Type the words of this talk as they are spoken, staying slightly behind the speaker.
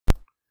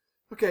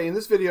Okay, in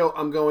this video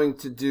I'm going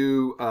to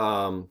do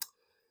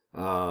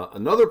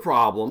another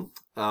problem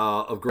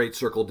of great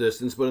circle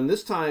distance, but in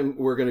this time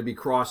we're going to be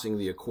crossing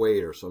the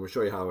equator, so I'm going to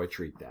show you how I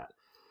treat that.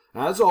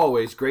 As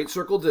always, great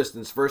circle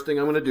distance, first thing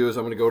I'm going to do is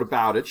I'm going to go to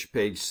Bowditch,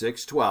 page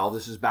 612.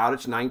 This is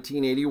Bowditch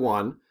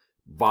 1981,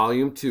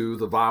 volume 2,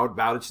 the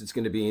Bowditch that's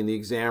going to be in the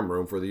exam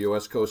room for the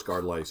U.S. Coast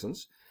Guard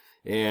license.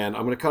 And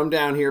I'm going to come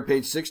down here,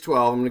 page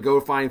 612, I'm going to go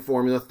find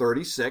formula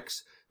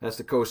 36, that's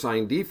the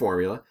cosine D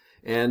formula.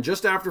 And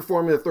just after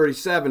formula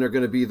 37 are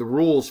going to be the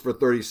rules for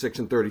 36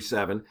 and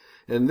 37.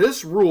 And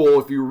this rule,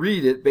 if you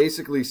read it,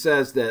 basically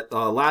says that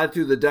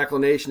latitude of the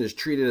declination is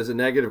treated as a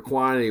negative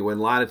quantity when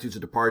latitudes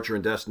of departure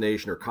and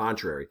destination are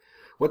contrary.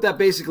 What that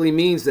basically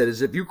means that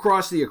is if you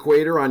cross the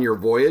equator on your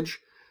voyage,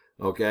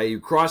 okay,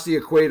 you cross the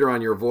equator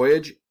on your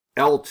voyage,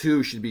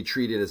 L2 should be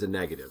treated as a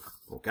negative,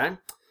 okay?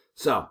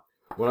 So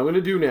what I'm going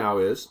to do now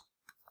is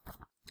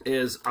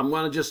I'm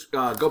going to just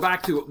go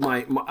back to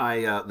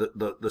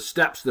the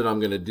steps that I'm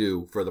going to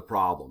do for the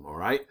problem, all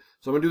right?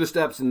 So I'm going to do the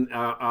steps, and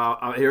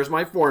here's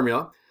my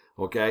formula,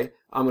 okay?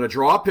 I'm going to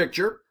draw a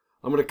picture.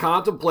 I'm going to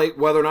contemplate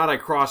whether or not I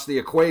cross the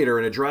equator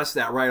and address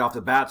that right off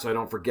the bat so I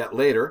don't forget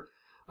later.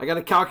 I got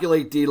to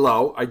calculate D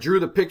low. I drew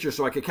the picture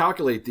so I could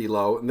calculate D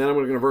low, and then I'm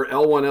going to convert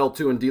L1,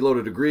 L2, and D low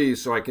to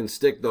degrees so I can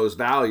stick those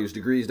values,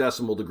 degrees,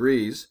 decimal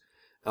degrees,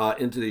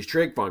 into these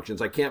trig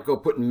functions. I can't go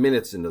putting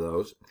minutes into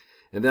those.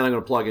 And then I'm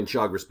going to plug and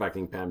chug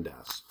respecting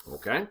PEMDAS.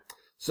 Okay?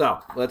 So,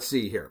 let's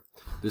see here.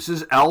 This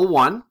is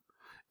L1,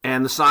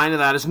 and the sign of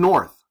that is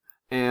north.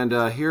 And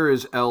here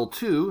is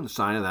L2, and the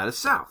sign of that is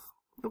south.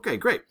 Okay,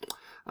 great.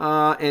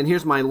 And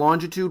here's my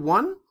longitude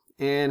 1,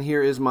 and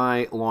here is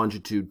my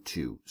longitude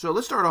 2. So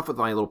let's start off with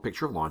my little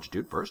picture of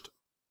longitude first.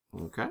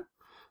 Okay?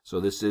 So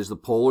this is the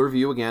polar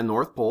view again,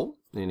 North Pole.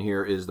 And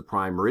here is the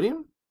prime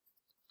meridian.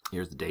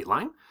 Here's the date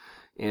line.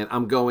 And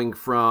I'm going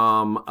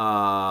from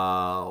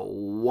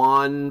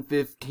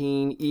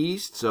 115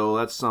 east, so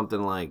that's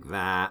something like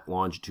that,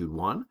 longitude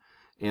 1.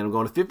 And I'm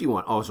going to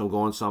 51. Oh, so I'm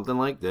going something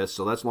like this,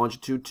 so that's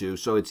longitude 2.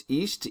 So it's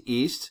east to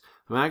east.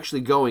 I'm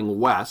actually going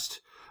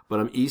west, but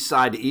I'm east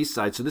side to east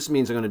side. So this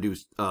means I'm going to do,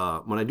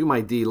 when I do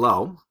my D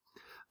low,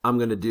 I'm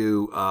going to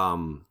do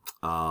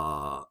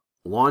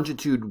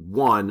longitude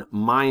 1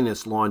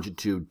 minus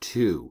longitude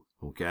 2,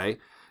 okay?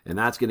 And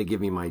that's going to give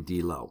me my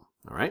D low,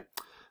 all right?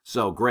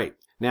 So great.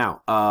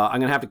 Now, I'm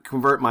going to have to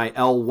convert my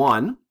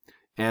L1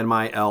 and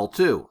my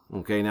L2.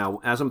 Okay, now,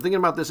 as I'm thinking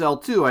about this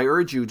L2, I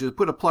urge you to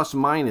put a plus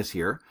minus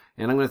here.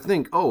 And I'm going to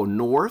think, oh,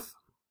 north,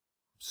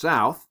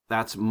 south,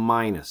 that's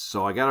minus.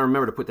 So I got to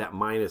remember to put that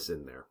minus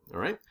in there.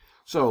 All right?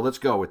 So let's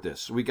go with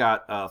this. We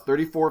got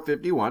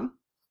 3451,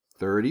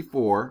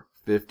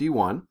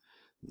 3451,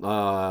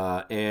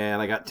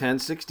 and I got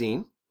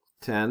 1016,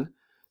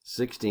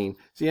 1016.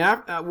 See,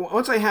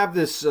 once I have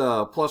this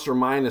plus or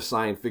minus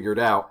sign figured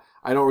out,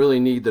 I don't really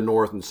need the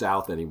north and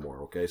south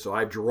anymore, okay? So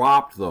I've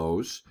dropped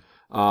those.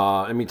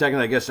 I mean,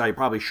 technically, I guess I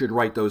probably should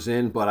write those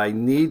in, but I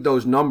need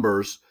those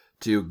numbers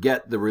to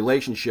get the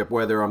relationship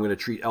whether I'm going to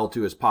treat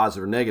L2 as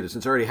positive or negative.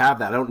 Since I already have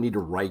that, I don't need to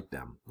write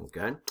them,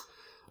 okay?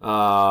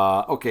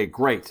 Okay,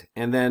 great.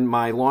 And then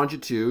my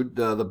longitude,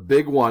 the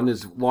big one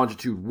is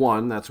longitude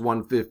 1. That's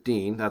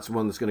 115. That's the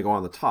one that's going to go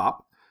on the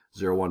top,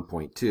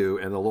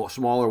 01.2. And the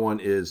smaller one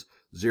is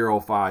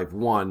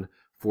 051,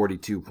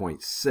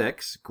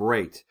 42.6.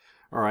 Great.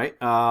 All right,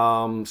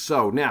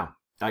 so now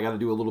I got to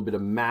do a little bit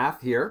of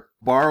math here.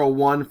 Borrow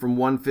 1 from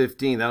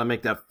 115, that'll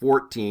make that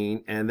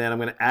 14, and then I'm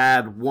going to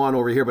add 1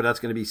 over here, but that's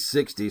going to be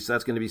 60, so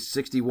that's going to be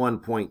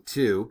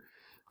 61.2.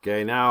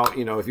 Okay, now,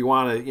 you know, if you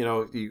want to, you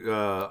know,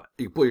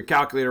 you pull your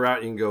calculator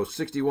out, you can go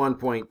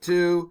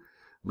 61.2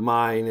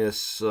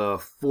 minus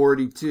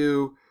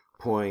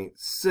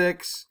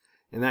 42.6,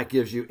 and that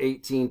gives you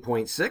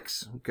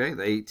 18.6, okay,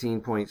 the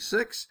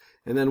 18.6,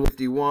 and then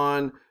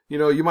 51, you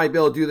know, you might be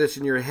able to do this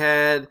in your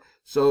head.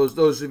 So as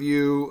those of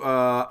you,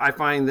 I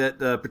find that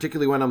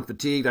particularly when I'm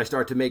fatigued, I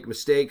start to make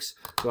mistakes.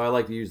 So I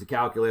like to use the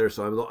calculator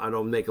so I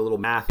don't make a little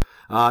math.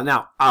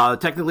 Now,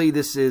 technically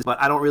this is,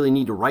 but I don't really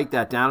need to write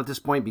that down at this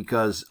point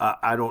because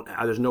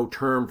there's no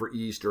term for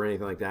east or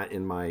anything like that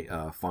in my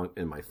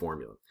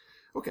formula.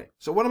 Okay,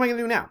 so what am I going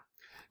to do now?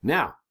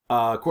 Now,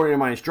 according to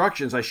my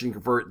instructions, I should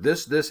convert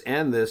this,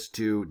 and this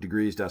to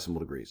degrees,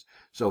 decimal degrees.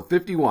 So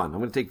 51, I'm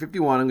going to take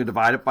 51, I'm going to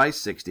divide it by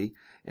 60.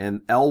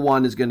 And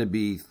L1 is going to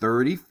be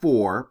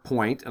 34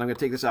 point, and I'm going to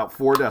take this out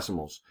 4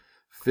 decimals.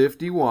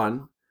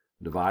 51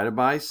 divided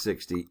by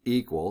 60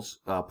 equals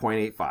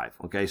 0.85.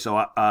 Okay,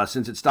 so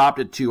since it stopped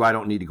at 2, I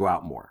don't need to go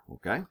out more.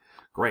 Okay,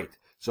 great.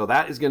 So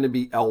that is going to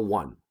be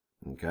L1.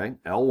 Okay,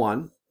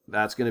 L1,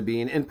 that's going to be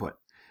an input.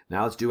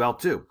 Now let's do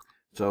L2.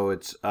 So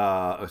it's,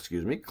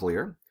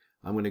 clear.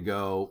 I'm going to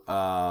go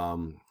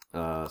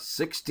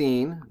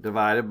 16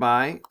 divided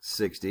by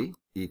 60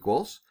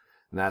 equals,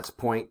 and that's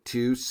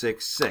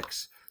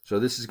 0.266. So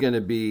this is going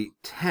to be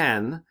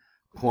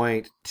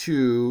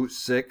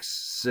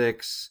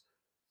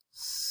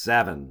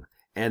 10.2667.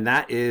 And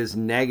that is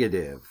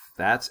negative.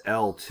 That's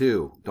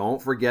L2.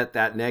 Don't forget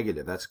that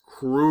negative. That's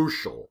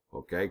crucial.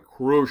 Okay,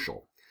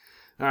 crucial.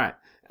 All right.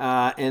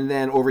 And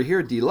then over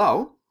here, D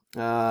low,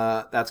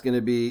 that's going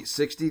to be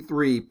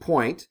 63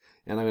 point,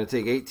 and I'm going to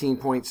take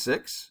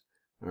 18.6,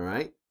 all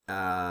right,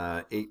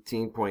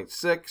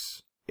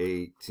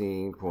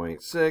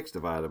 18.6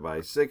 divided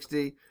by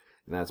 60,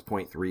 and that's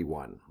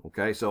 0.31,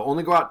 okay? So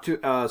only go out 2,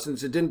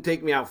 since it didn't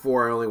take me out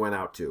 4, I only went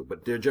out 2,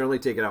 but they generally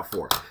take it out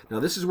 4. Now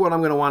this is what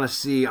I'm going to want to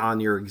see on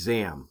your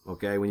exam,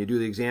 okay, when you do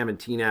the exam in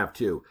TNAV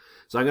 2.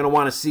 So I'm going to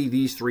want to see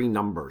these 3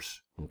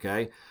 numbers,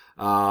 okay,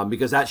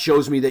 because that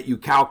shows me that you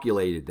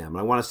calculated them.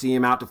 I want to see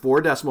them out to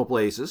 4 decimal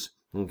places,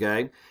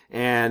 okay,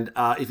 and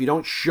if you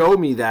don't show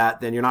me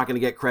that, then you're not going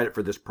to get credit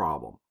for this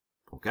problem,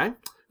 okay?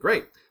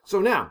 Great. So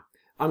now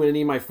I'm going to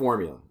need my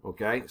formula,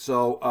 okay?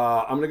 So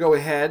I'm going to go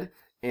ahead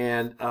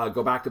and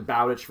go back to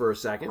Bowditch for a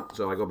second.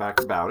 So I go back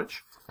to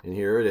Bowditch, and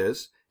here it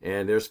is,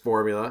 and there's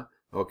formula,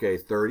 okay,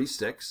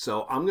 36.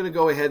 So I'm going to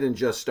go ahead and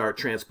just start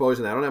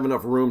transposing that. I don't have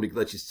enough room to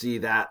let you see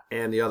that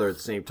and the other at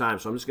the same time,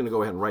 so I'm just going to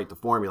go ahead and write the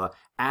formula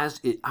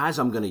as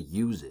I'm going to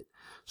use it.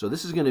 So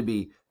this is going to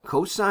be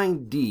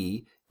cosine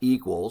D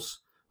equals,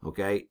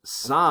 okay,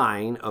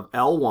 sine of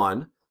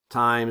L1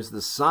 times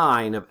the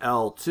sine of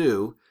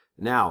L2.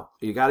 Now,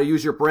 you got to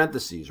use your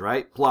parentheses,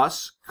 right?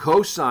 Plus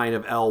cosine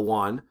of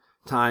L1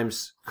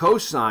 times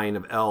cosine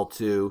of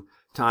L2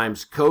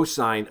 times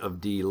cosine of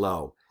D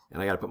low.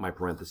 And I got to put my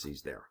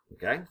parentheses there,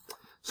 okay?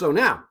 So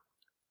now,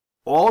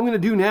 all I'm going to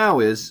do now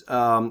is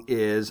I'm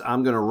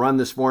going to run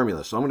this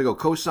formula. So I'm going to go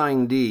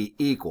cosine D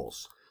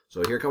equals.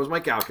 So here comes my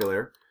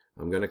calculator.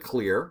 I'm going to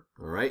clear,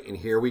 all right? And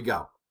here we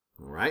go, all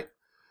right?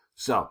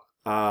 So,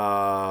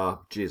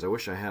 geez, I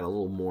wish I had a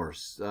little more.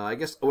 I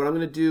guess what I'm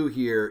going to do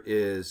here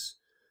is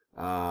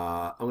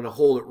I'm going to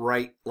hold it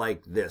right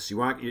like this.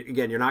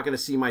 Again, you're not going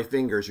to see my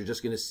fingers. You're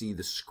just going to see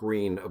the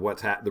screen of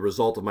the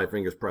result of my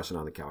fingers pressing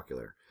on the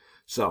calculator.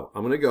 So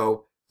I'm going to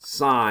go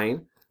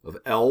sine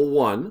of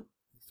L1.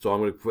 So I'm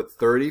going to put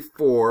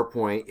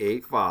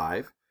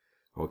 34.85.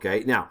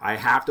 Okay. Now I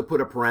have to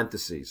put a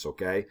parentheses.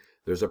 Okay.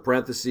 There's a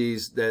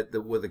parentheses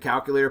that with the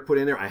calculator put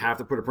in there. I have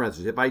to put a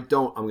parentheses. If I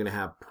don't, I'm going to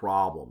have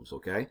problems.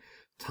 Okay.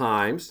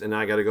 Times, and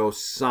I got to go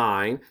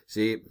sine.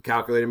 See,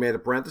 calculator made a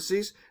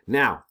parentheses.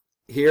 Now,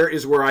 here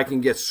is where I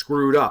can get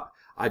screwed up.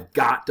 I've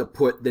got to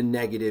put the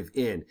negative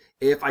in.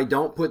 If I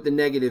don't put the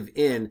negative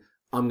in,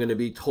 I'm going to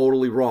be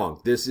totally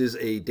wrong. This is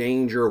a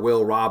danger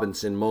Will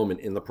Robinson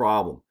moment in the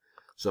problem.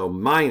 So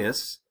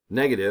minus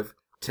negative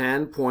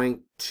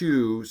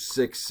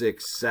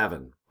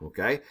 10.2667,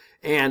 okay?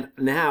 And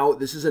now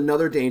this is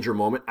another danger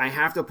moment. I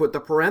have to put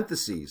the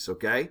parentheses,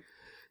 okay?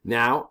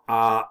 Now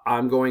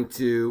I'm going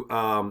to,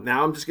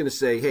 now I'm just going to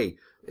say, hey,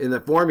 in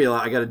the formula,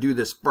 I got to do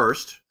this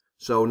first.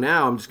 So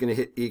now I'm just going to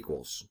hit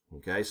equals,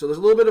 okay? So there's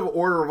a little bit of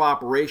order of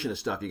operation of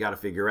stuff you got to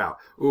figure out.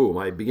 Ooh,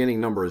 my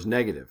beginning number is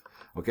negative.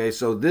 Okay,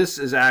 so this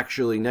is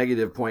actually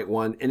negative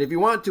 0.1. And if you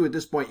want to, at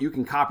this point, you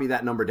can copy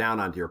that number down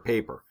onto your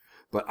paper.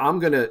 But I'm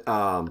going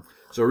to,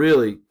 so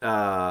really,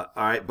 all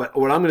right, but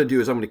what I'm going to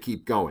do is I'm going to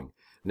keep going.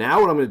 Now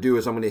what I'm going to do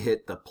is I'm going to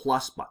hit the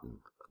plus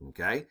button,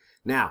 okay?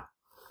 Now,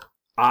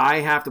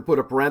 I have to put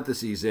a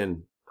parentheses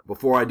in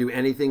before I do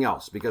anything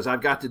else because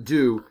I've got to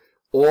do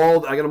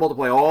I got to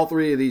multiply all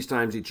 3 of these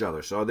times each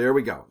other. So there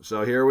we go.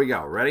 So here we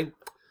go. Ready?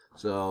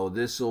 So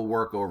this will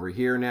work over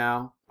here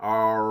now.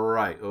 All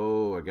right.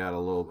 Oh, I got a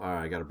little. All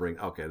right. I got to bring.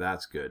 Okay,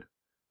 that's good.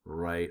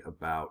 Right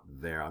about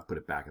there. I'll put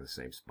it back in the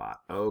same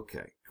spot.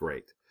 Okay,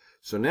 great.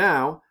 So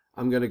now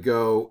I'm going to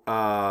go.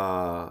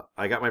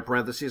 I got my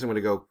parentheses. I'm going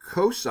to go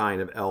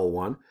cosine of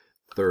L1,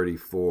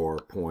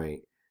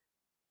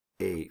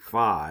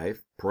 34.85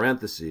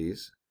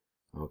 parentheses.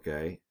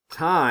 Okay,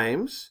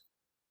 times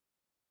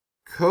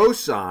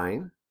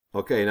cosine,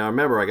 okay, now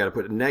remember I got to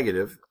put a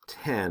negative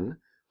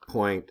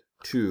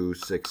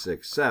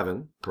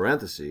 10.2667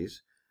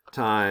 parentheses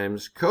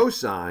times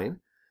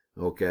cosine,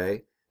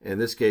 okay, in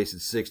this case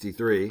it's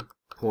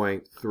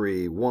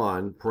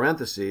 63.31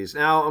 parentheses.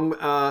 Now I'm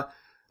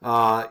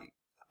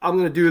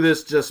going to do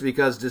this just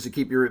to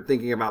keep you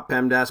thinking about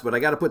PEMDAS, but I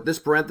got to put this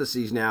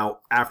parentheses now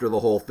after the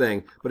whole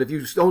thing. But if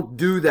you don't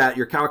do that,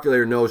 your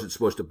calculator knows it's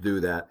supposed to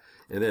do that,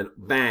 and then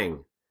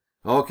bang.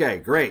 Okay,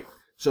 great.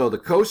 So the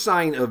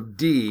cosine of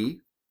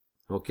D,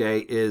 okay,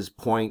 is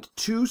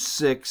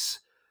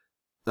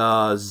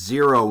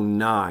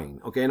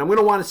 0.2609. Okay, and I'm going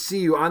to want to see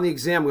you on the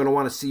exam. I'm going to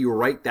want to see you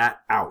write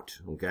that out.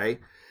 Okay,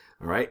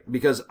 all right,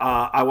 because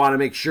I want to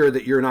make sure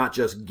that you're not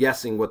just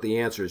guessing what the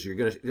answer is.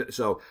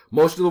 So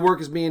most of the work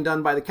is being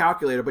done by the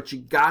calculator, but you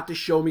got to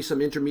show me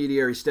some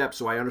intermediary steps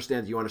so I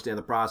understand that you understand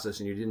the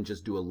process and you didn't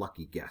just do a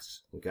lucky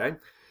guess. Okay.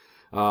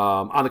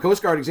 On the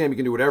Coast Guard exam, you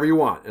can do whatever you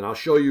want, and I'll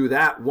show you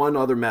that one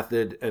other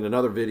method in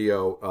another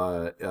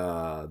video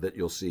that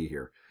you'll see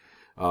here.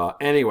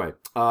 Anyway,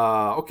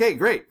 okay,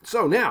 great.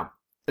 So now,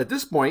 at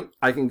this point,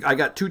 I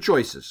got 2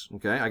 choices.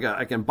 Okay,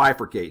 I can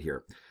bifurcate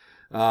here.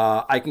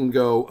 I can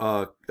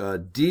go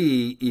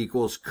D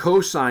equals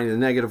cosine of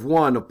negative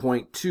 1 of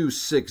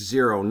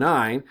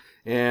 0.2609,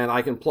 and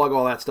I can plug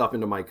all that stuff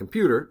into my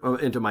computer,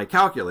 into my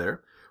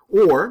calculator.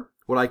 Or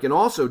what I can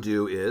also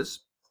do is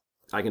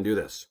I can do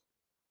this.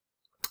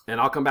 And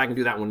I'll come back and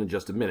do that one in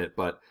just a minute.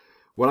 But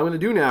what I'm going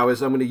to do now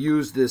is I'm going to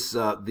use this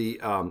the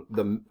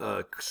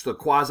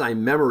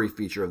quasi-memory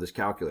feature of this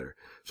calculator.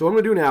 So what I'm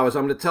going to do now is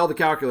I'm going to tell the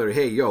calculator,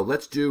 hey, yo,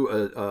 let's do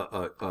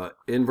a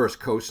inverse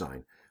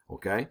cosine.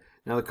 Okay.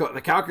 Now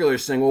the calculator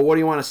is saying, well, what do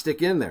you want to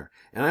stick in there?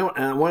 And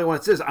what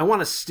it says, I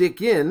want to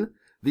stick in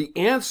the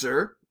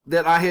answer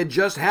that I had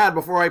just had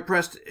before I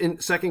pressed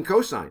in second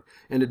cosine.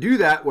 And to do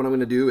that, what I'm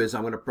going to do is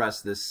I'm going to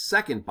press this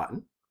second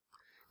button.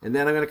 And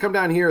then I'm going to come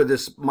down here.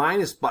 This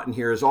minus button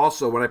here is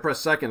also, when I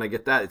press second, I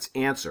get that. It's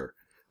answer.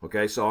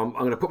 Okay, so I'm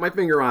going to put my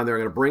finger on there. I'm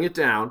going to bring it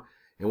down.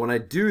 And when I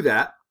do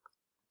that,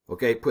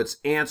 okay, it puts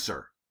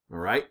answer. All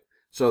right.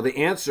 So the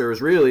answer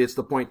is really, it's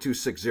the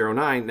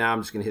 0.2609. Now I'm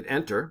just going to hit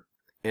enter.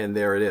 And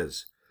there it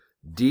is.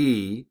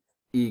 D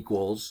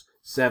equals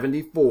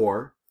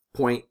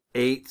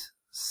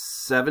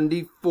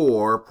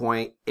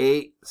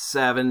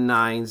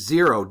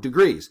 74.8790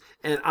 degrees.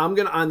 And I'm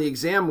going to, on the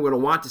exam, I'm going to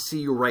want to see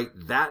you write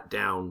that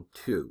down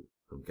too.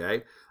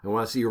 Okay? I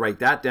want to see you write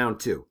that down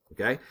too.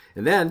 Okay?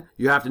 And then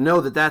you have to know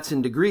that that's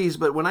in degrees,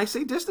 but when I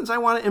say distance, I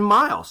want it in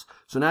miles.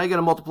 So now you got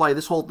to multiply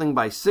this whole thing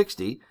by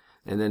 60,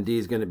 and then D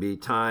is going to be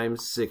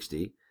times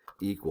 60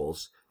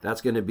 equals, that's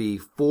going to be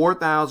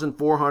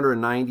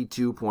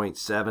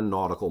 4,492.7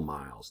 nautical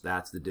miles.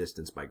 That's the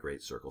distance by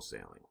great circle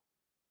sailing.